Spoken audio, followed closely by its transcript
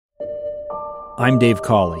I'm Dave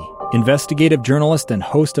Cawley, investigative journalist and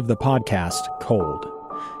host of the podcast Cold.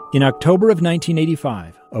 In October of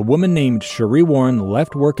 1985, a woman named Sheree Warren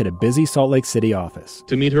left work at a busy Salt Lake City office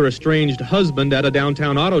to meet her estranged husband at a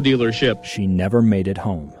downtown auto dealership. She never made it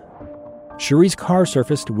home. Sheree's car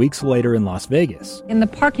surfaced weeks later in Las Vegas. In the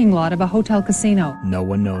parking lot of a hotel casino. No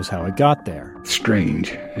one knows how it got there. Strange.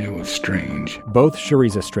 It was strange. Both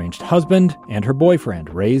Sheree's estranged husband and her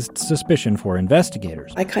boyfriend raised suspicion for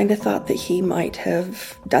investigators. I kind of thought that he might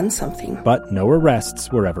have done something. But no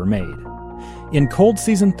arrests were ever made. In Cold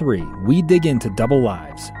Season 3, we dig into double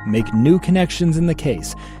lives, make new connections in the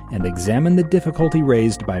case, and examine the difficulty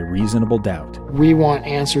raised by reasonable doubt. We want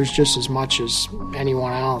answers just as much as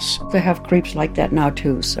anyone else. They have creeps like that now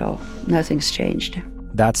too, so nothing's changed.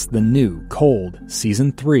 That's the new Cold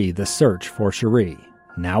Season 3, The Search for Sheree,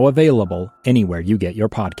 now available anywhere you get your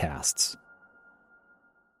podcasts.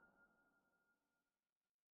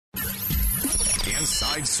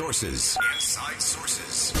 Inside Sources. Inside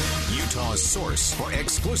Sources. Utah's source for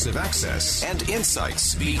exclusive access and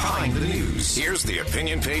insights behind the news. Here's the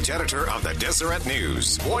opinion page editor of the Deseret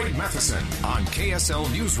News, Boyd Matheson, on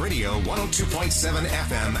KSL News Radio 102.7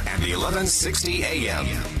 FM and 1160 AM.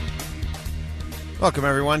 Welcome,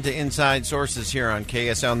 everyone, to Inside Sources here on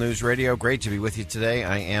KSL News Radio. Great to be with you today.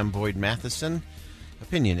 I am Boyd Matheson,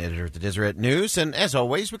 opinion editor at the Deseret News. And as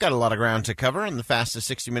always, we've got a lot of ground to cover in the fastest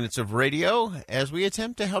 60 minutes of radio as we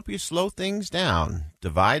attempt to help you slow things down,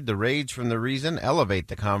 divide the rage from the reason, elevate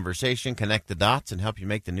the conversation, connect the dots, and help you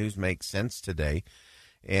make the news make sense today.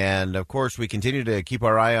 And, of course, we continue to keep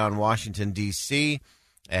our eye on Washington, D.C.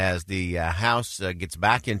 as the House gets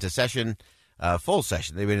back into session, full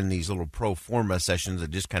session. They've been in these little pro forma sessions that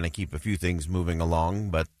just kind of keep a few things moving along,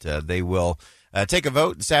 but they will take a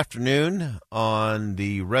vote this afternoon on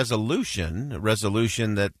the resolution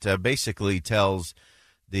that basically tells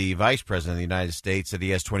the Vice President of the United States that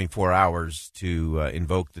he has 24 hours to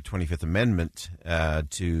invoke the 25th Amendment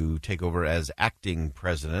to take over as acting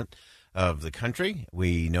president of the country.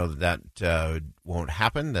 We know that won't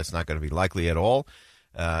happen. That's not going to be likely at all.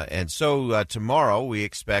 And so tomorrow we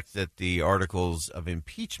expect that the articles of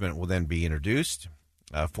impeachment will then be introduced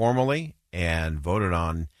formally and voted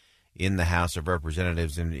on in the House of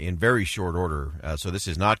Representatives in very short order. So this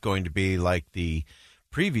is not going to be like the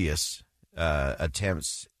previous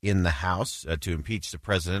attempts in the House to impeach the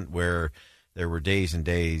president, where there were days and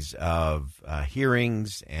days of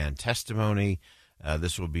hearings and testimony.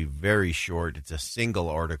 This will be very short. It's a single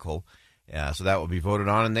article. So that will be voted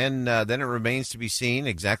on, and then it remains to be seen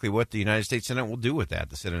exactly what the United States Senate will do with that.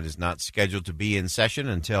 The Senate is not scheduled to be in session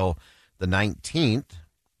until the 19th,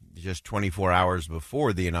 just 24 hours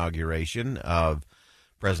before the inauguration of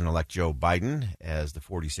President-elect Joe Biden as the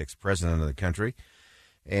 46th president of the country.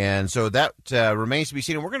 And so that remains to be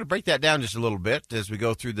seen. And we're going to break that down just a little bit as we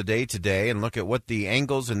go through the day today and look at what the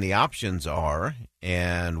angles and the options are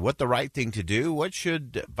and what the right thing to do. What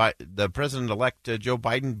should the President-elect Joe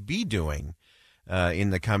Biden be doing in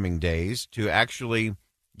the coming days to actually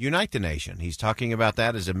unite the nation? He's talking about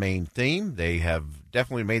that as a main theme. They have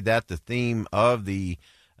definitely made that the theme of the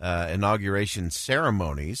inauguration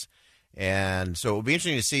ceremonies. And so it'll be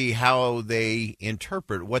interesting to see how they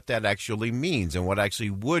interpret what that actually means and what actually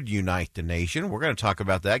would unite the nation. We're going to talk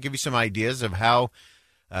about that, give you some ideas of how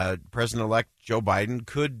President-elect Joe Biden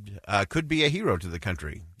could be a hero to the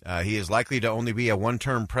country. He is likely to only be a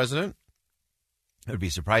one-term president. It would be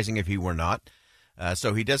surprising if he were not.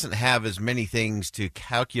 So he doesn't have as many things to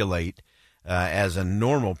calculate as a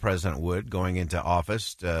normal president would going into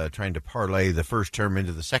office, trying to parlay the first term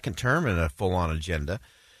into the second term in a full-on agenda.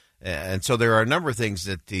 And so there are a number of things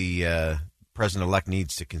that the president-elect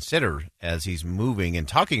needs to consider as he's moving and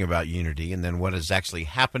talking about unity, and then what is actually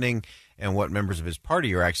happening and what members of his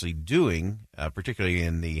party are actually doing, particularly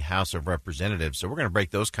in the House of Representatives. So we're going to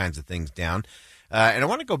break those kinds of things down. And I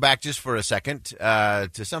want to go back just for a second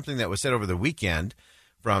to something that was said over the weekend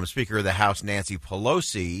from Speaker of the House Nancy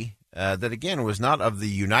Pelosi that, again, was not of the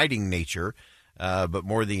uniting nature, but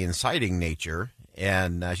more the inciting nature.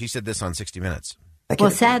 And she said this on 60 Minutes. Well,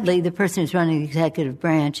 sadly, the person who's running the executive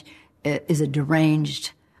branch is a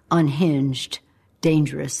deranged, unhinged,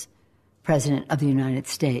 dangerous president of the United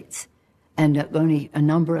States. And only a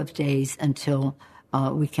number of days until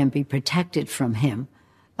we can be protected from him.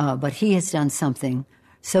 But he has done something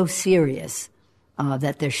so serious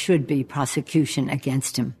that there should be prosecution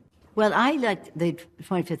against him. Well, I like the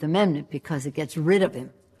 25th Amendment because it gets rid of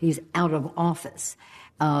him. He's out of office.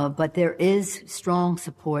 But there is strong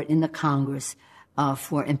support in the Congress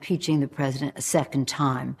for impeaching the president a second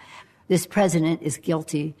time. This president is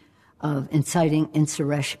guilty of inciting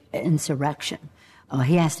insurrection.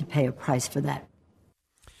 He has to pay a price for that.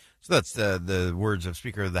 So that's the words of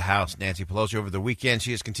Speaker of the House, Nancy Pelosi. Over the weekend,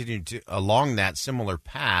 she has continued along that similar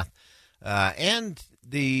path. And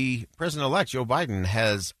the president-elect, Joe Biden,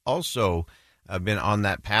 has also been on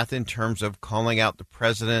that path in terms of calling out the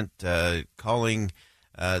president, calling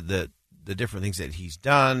the different things that he's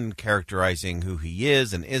done, characterizing who he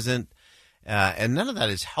is and isn't. And none of that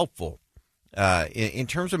is helpful in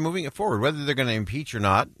terms of moving it forward, whether they're going to impeach or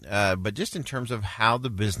not, but just in terms of how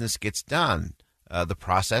the business gets done. The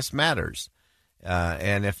process matters.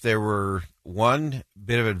 And if there were one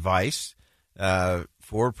bit of advice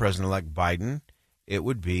for President-elect Biden, it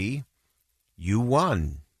would be, you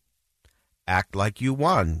won. Act like you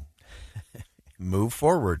won. Move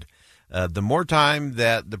forward. The more time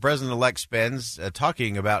that the president-elect spends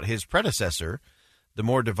talking about his predecessor, the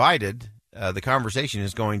more divided the conversation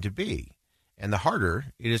is going to be, and the harder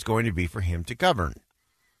it is going to be for him to govern.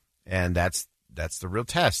 And that's the real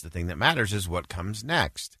test. The thing that matters is what comes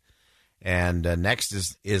next. And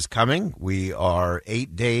next is coming. We are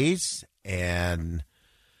 8 days and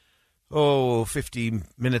 50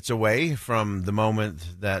 minutes away from the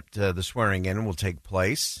moment that the swearing in will take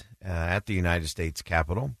place at the United States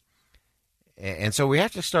Capitol. And so we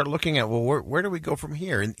have to start looking at, well, where do we go from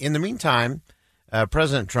here? In the meantime,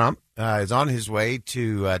 President Trump is on his way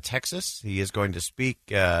to Texas. He is going to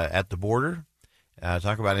speak at the border,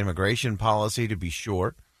 talk about immigration policy, to be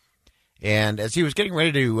sure. And as he was getting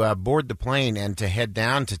ready to board the plane and to head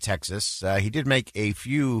down to Texas, he did make a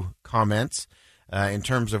few comments in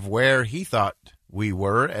terms of where he thought we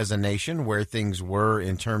were as a nation, where things were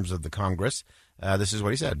in terms of the Congress. This is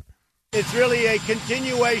what he said. It's really a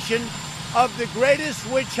continuation of the greatest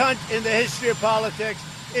witch hunt in the history of politics.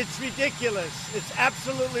 It's ridiculous. It's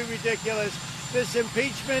absolutely ridiculous. This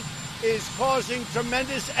impeachment is causing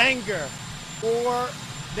tremendous anger for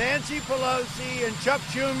Nancy Pelosi and Chuck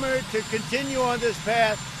Schumer to continue on this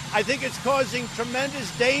path. I think it's causing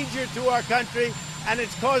tremendous danger to our country, and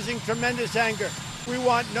it's causing tremendous anger. We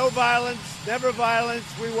want no violence, never violence.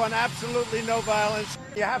 We want absolutely no violence.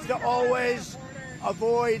 You have to always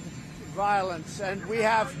avoid violence, and we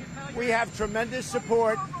have tremendous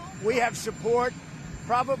support. We have support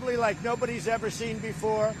probably like nobody's ever seen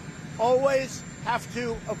before. Always have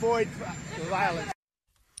to avoid violence.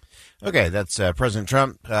 Okay, that's President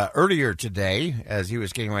Trump earlier today as he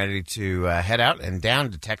was getting ready to head out and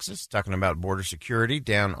down to Texas, talking about border security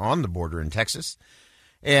down on the border in Texas.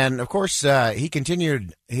 And, of course, he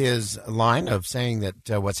continued his line of saying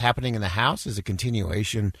that what's happening in the House is a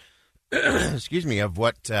continuation of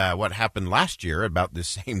what happened last year about the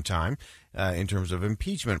same time in terms of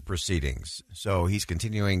impeachment proceedings. So he's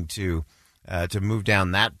continuing to move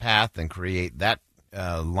down that path and create that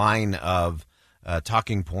line of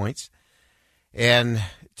talking points. And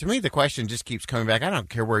to me, the question just keeps coming back. I don't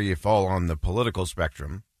care where you fall on the political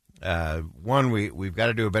spectrum. One, we've got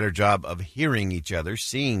to do a better job of hearing each other,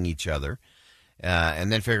 seeing each other,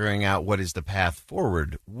 and then figuring out what is the path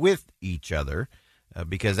forward with each other,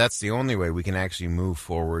 because that's the only way we can actually move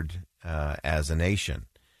forward as a nation.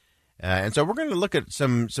 And so we're going to look at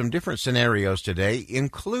some different scenarios today,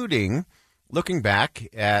 including looking back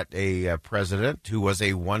at a president who was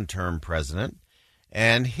a one-term president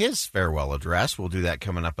and his farewell address. We'll do that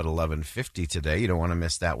coming up at 11:50 today. You don't want to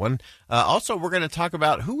miss that one. Also, we're going to talk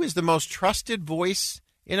about who is the most trusted voice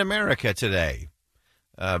in America today.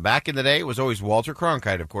 Back in the day, it was always Walter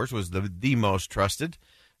Cronkite, of course, was the most trusted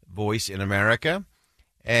voice in America.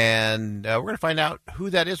 And we're going to find out who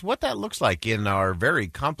that is, what that looks like in our very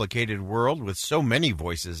complicated world with so many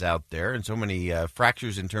voices out there and so many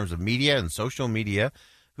fractures in terms of media and social media.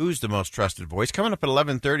 Who's the most trusted voice? Coming up at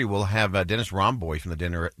 11:30, we'll have Dennis Romboy from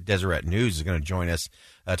the Deseret News is going to join us,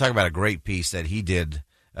 talk about a great piece that he did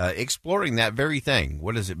exploring that very thing.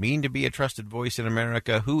 What does it mean to be a trusted voice in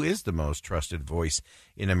America? Who is the most trusted voice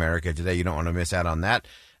in America today? You don't want to miss out on that.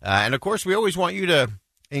 And, of course, we always want you to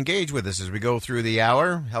engage with us as we go through the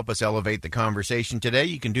hour. Help us elevate the conversation today.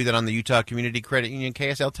 You can do that on the Utah Community Credit Union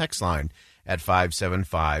KSL text line at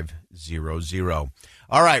 57500.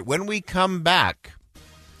 All right, when we come back,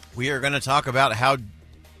 we are going to talk about how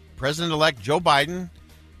President-elect Joe Biden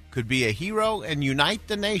could be a hero and unite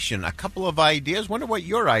the nation. A couple of ideas. Wonder what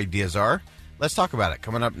your ideas are. Let's talk about it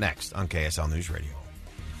coming up next on KSL News Radio.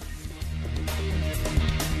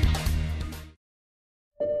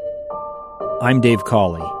 I'm Dave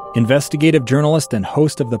Cawley, investigative journalist and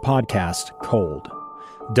host of the podcast Cold.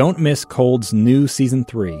 Don't miss Cold's new Season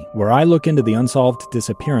 3, where I look into the unsolved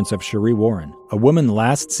disappearance of Sheree Warren, a woman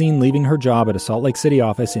last seen leaving her job at a Salt Lake City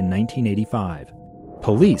office in 1985.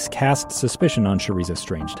 Police cast suspicion on Sheree's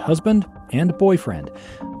estranged husband and boyfriend,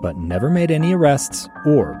 but never made any arrests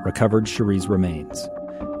or recovered Sheree's remains.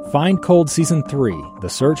 Find Cold Season 3, The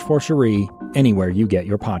Search for Cherie, anywhere you get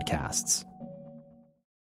your podcasts.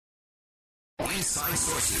 Inside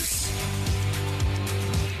Sources.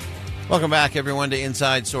 Welcome back, everyone, to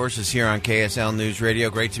Inside Sources here on KSL News Radio.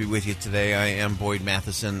 Great to be with you today. I am Boyd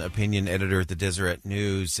Matheson, opinion editor at the Deseret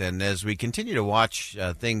News. And as we continue to watch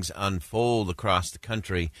things unfold across the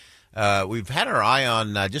country, we've had our eye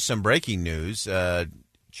on just some breaking news.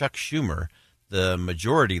 Chuck Schumer, the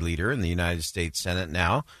majority leader in the United States Senate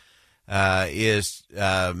now, is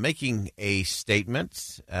making a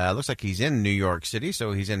statement. Looks like he's in New York City,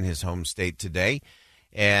 so he's in his home state today.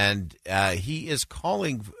 And he is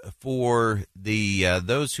calling for the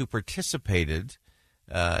those who participated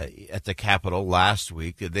at the Capitol last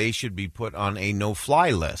week that they should be put on a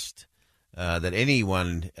no-fly list, that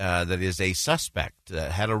anyone that is a suspect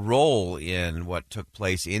had a role in what took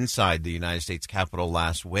place inside the United States Capitol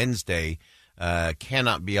last Wednesday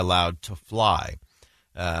cannot be allowed to fly.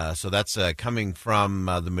 So that's coming from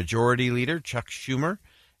the majority leader, Chuck Schumer.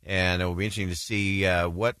 And it will be interesting to see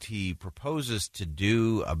what he proposes to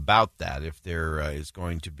do about that, if there is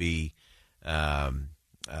going to be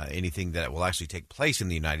anything that will actually take place in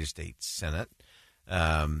the United States Senate.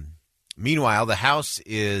 Meanwhile, the House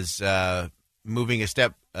is moving a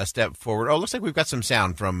step forward. Oh, looks like we've got some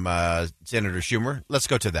sound from Senator Schumer. Let's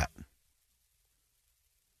go to that.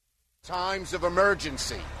 Times of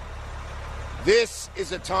emergency. This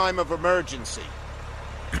is a time of emergency.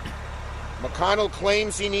 McConnell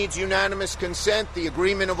claims he needs unanimous consent, the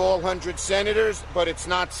agreement of all 100 senators, but it's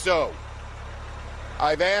not so.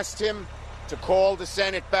 I've asked him to call the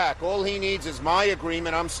Senate back. All he needs is my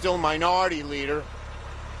agreement. I'm still minority leader,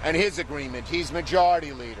 and his agreement. He's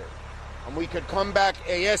majority leader. And we could come back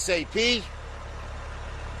ASAP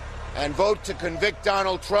and vote to convict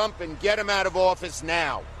Donald Trump and get him out of office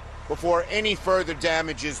now, before any further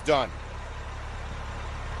damage is done.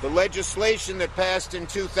 The legislation that passed in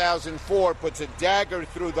 2004 puts a dagger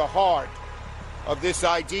through the heart of this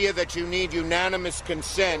idea that you need unanimous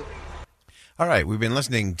consent. All right, we've been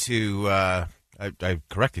listening to, I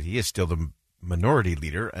corrected, he is still the minority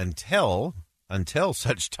leader until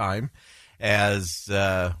such time as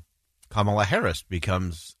Kamala Harris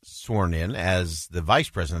becomes sworn in as the vice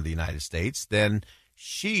president of the United States. Then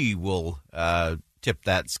she will tip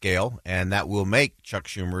that scale, and that will make Chuck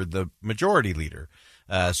Schumer the majority leader.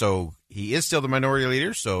 So he is still the minority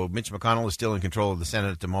leader, so Mitch McConnell is still in control of the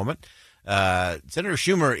Senate at the moment. Senator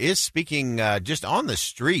Schumer is speaking just on the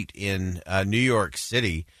street in New York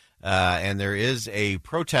City, and there is a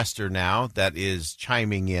protester now that is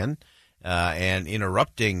chiming in and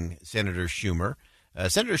interrupting Senator Schumer.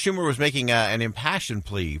 Senator Schumer was making an impassioned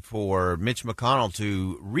plea for Mitch McConnell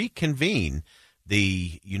to reconvene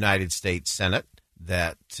the United States Senate,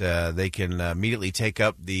 that they can immediately take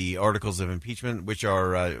up the articles of impeachment, which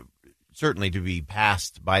are certainly to be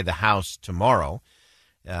passed by the House tomorrow.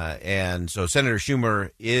 And so Senator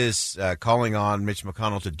Schumer is calling on Mitch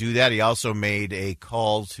McConnell to do that. He also made a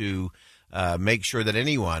call to make sure that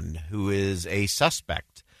anyone who is a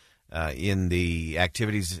suspect in the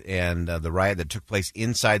activities and the riot that took place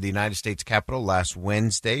inside the United States Capitol last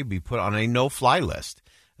Wednesday be put on a no-fly list,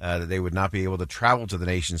 that they would not be able to travel to the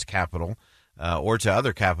nation's capital or to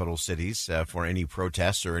other capital cities for any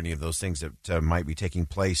protests or any of those things that might be taking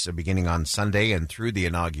place beginning on Sunday and through the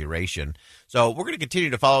inauguration. So we're going to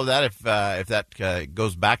continue to follow that. If that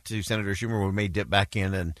goes back to Senator Schumer, we may dip back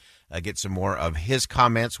in and get some more of his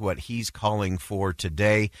comments, what he's calling for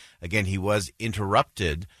today. Again, he was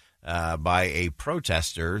interrupted by a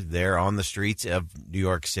protester there on the streets of New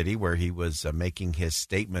York City where he was making his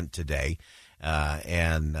statement today,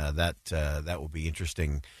 and that will be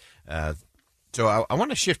interesting. So I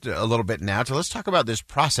want to shift a little bit now to let's talk about this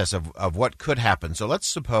process of what could happen. So let's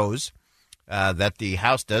suppose that the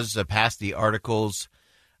House does pass the articles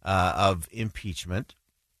of impeachment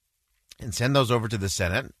and send those over to the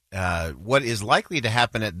Senate. What is likely to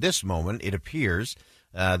happen at this moment, it appears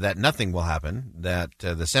that nothing will happen, that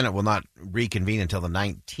the Senate will not reconvene until the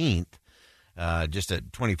 19th. Just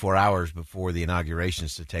at 24 hours before the inauguration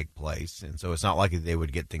is to take place. And so it's not likely they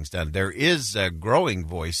would get things done. There is a growing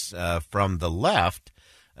voice from the left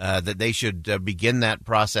that they should begin that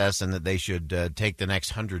process and that they should take the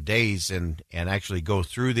next 100 days and actually go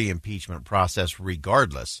through the impeachment process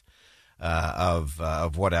regardless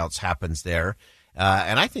of what else happens there.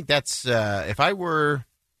 And I think that's if I were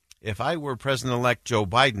President-elect Joe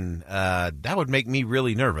Biden, that would make me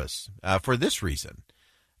really nervous for this reason.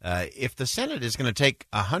 If the Senate is going to take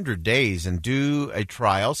 100 days and do a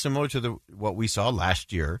trial similar to what we saw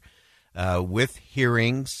last year with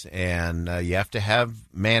hearings, and you have to have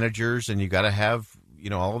managers and you got to have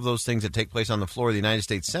all of those things that take place on the floor of the United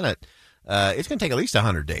States Senate, it's going to take at least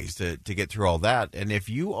 100 days to get through all that. And if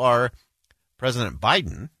you are President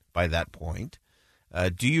Biden by that point,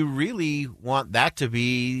 do you really want that to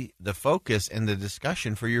be the focus and the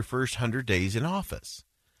discussion for your first 100 days in office?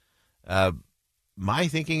 My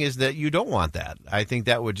thinking is that you don't want that. I think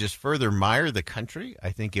that would just further mire the country.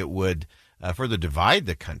 I think it would further divide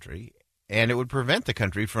the country, and it would prevent the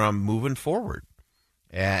country from moving forward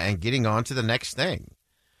and getting on to the next thing.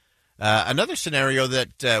 Another scenario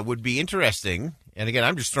that would be interesting, and again,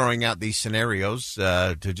 I'm just throwing out these scenarios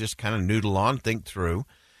to just kind of noodle on, think through.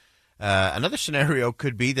 Another scenario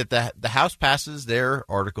could be that the House passes their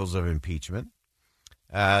articles of impeachment.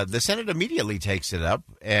 The Senate immediately takes it up,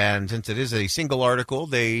 and since it is a single article,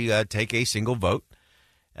 they take a single vote,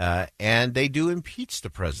 and they do impeach the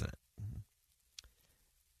president.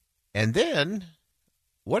 And then,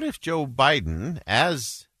 what if Joe Biden,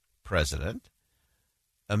 as president,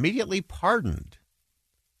 immediately pardoned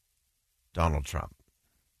Donald Trump?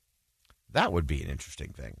 That would be an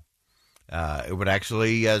interesting thing. It would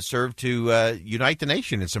actually serve to unite the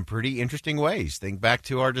nation in some pretty interesting ways. Think back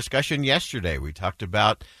to our discussion yesterday. We talked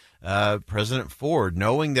about President Ford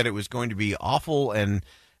knowing that it was going to be awful and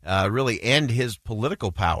really end his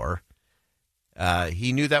political power.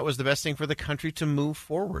 He knew that was the best thing for the country to move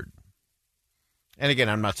forward. And again,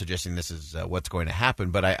 I'm not suggesting this is what's going to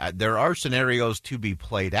happen, but there are scenarios to be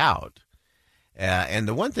played out. And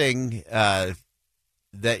the one thing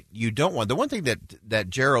that you don't want, the one thing that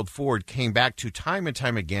Gerald Ford came back to time and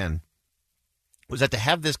time again was that to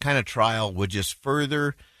have this kind of trial would just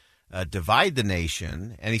further divide the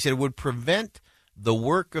nation. And he said it would prevent the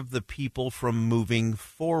work of the people from moving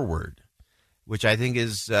forward, which I think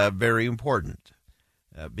is very important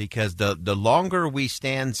because the longer we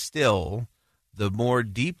stand still, the more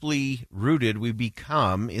deeply rooted we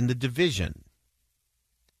become in the division.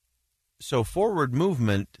 So forward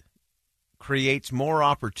movement creates more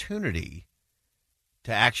opportunity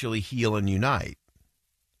to actually heal and unite.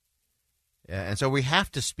 And so we have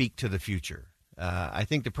to speak to the future. I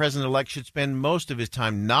think the president-elect should spend most of his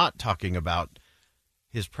time not talking about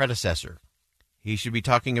his predecessor. He should be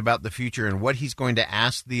talking about the future and what he's going to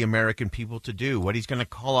ask the American people to do, what he's going to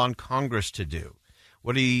call on Congress to do,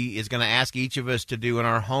 what he is going to ask each of us to do in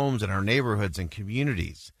our homes and our neighborhoods and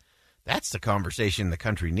communities. That's the conversation the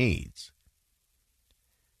country needs.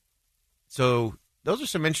 So those are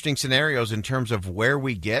some interesting scenarios in terms of where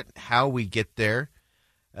we get, how we get there.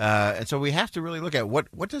 And so we have to really look at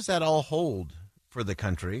what does that all hold for the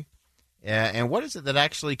country, and what is it that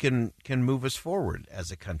actually can move us forward as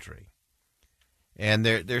a country. And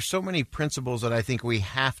there's so many principles that I think we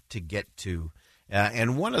have to get to.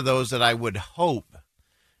 And one of those that I would hope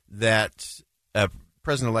that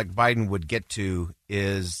President-elect Biden would get to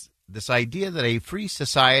is this idea that a free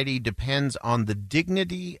society depends on the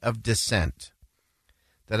dignity of dissent,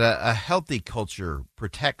 that a healthy culture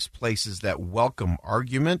protects places that welcome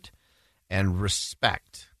argument and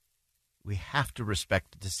respect. We have to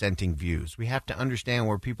respect dissenting views. We have to understand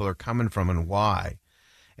where people are coming from and why.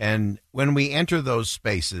 And when we enter those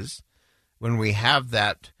spaces, when we have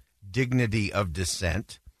that dignity of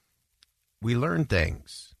dissent, we learn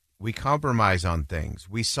things. We compromise on things,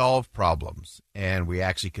 we solve problems, and we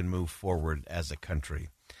actually can move forward as a country.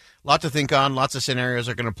 Lot to think on, lots of scenarios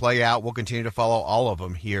are going to play out. We'll continue to follow all of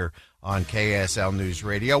them here on KSL News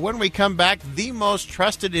Radio. When we come back, the most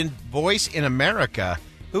trusted voice in America,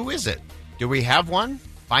 who is it? Do we have one?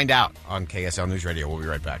 Find out on KSL News Radio. We'll be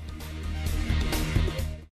right back.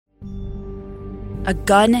 A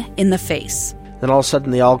gun in the face. Then all of a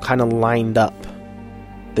sudden, they all kind of lined up.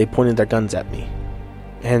 They pointed their guns at me.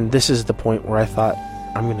 And this is the point where I thought,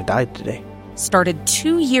 I'm going to die today. Started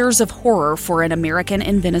 2 years of horror for an American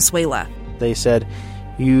in Venezuela. They said,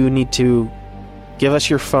 you need to give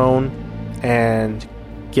us your phone and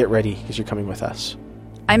get ready because you're coming with us.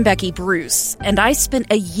 I'm Becky Bruce, and I spent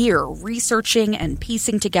a year researching and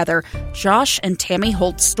piecing together Josh and Tammy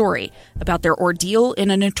Holt's story about their ordeal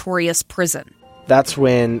in a notorious prison. That's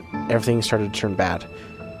when everything started to turn bad.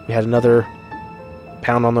 We had another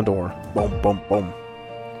pound on the door. Boom, boom, boom.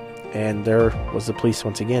 And there was the police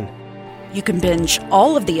once again. You can binge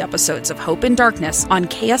all of the episodes of Hope in Darkness on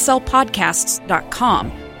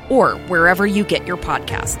KSLPodcasts.com or wherever you get your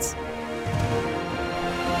podcasts.